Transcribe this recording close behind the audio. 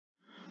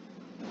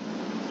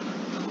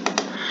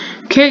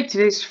Okay,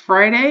 today's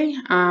Friday.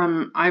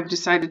 I've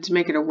decided to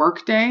make it a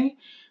work day.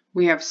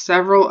 We have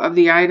several of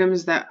the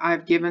items that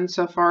I've given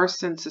so far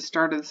since the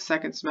start of the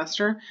second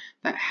semester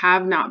that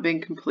have not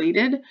been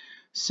completed.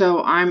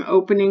 So I'm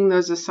opening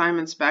those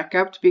assignments back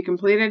up to be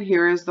completed.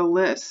 Here is the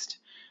list.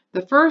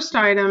 The first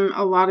item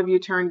a lot of you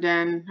turned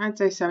in, I'd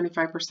say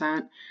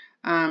 75%,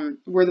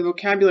 were the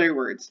vocabulary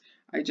words.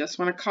 I just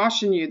want to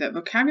caution you that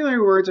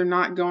vocabulary words are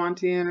not go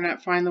onto the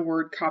internet, find the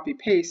word, copy,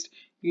 paste.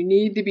 You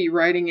need to be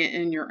writing it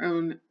in your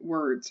own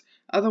words.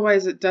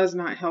 Otherwise, it does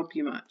not help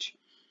you much.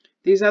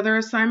 These other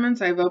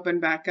assignments I've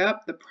opened back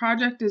up. The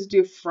project is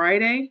due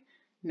Friday,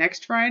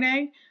 next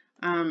Friday.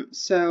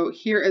 So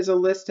here is a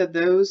list of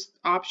those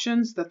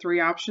options, the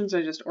 3 options.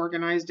 I just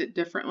organized it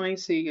differently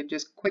so you could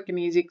just quick and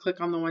easy click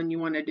on the one you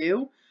want to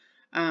do.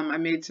 I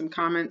made some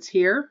comments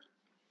here.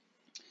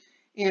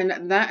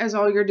 And that is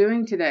all you're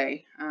doing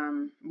today.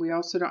 We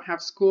also don't have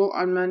school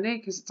on Monday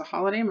because it's a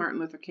holiday, Martin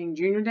Luther King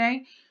Jr.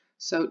 Day.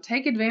 So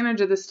take advantage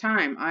of this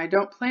time. I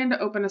don't plan to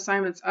open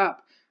assignments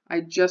up.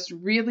 I just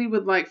really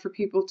would like for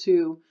people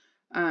to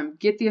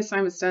get the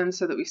assignments done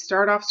so that we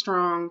start off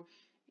strong.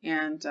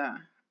 And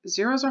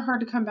zeros are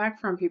hard to come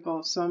back from,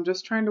 people. So I'm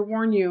just trying to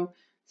warn you,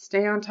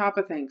 stay on top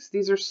of things.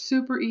 These are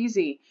super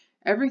easy.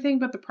 Everything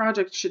but the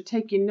project should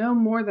take you no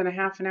more than a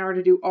half an hour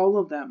to do all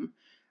of them.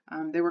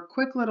 They were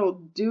quick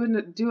little do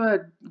a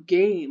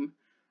game,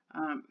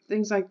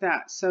 things like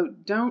that. So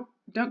don't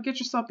get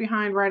yourself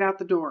behind right out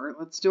the door.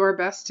 Let's do our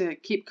best to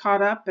keep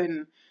caught up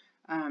and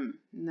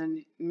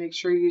then make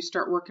sure you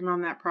start working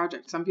on that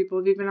project. Some people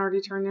have even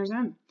already turned theirs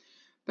in.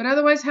 But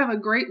otherwise, have a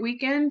great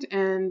weekend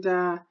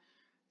and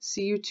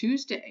see you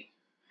Tuesday.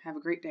 Have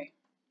a great day.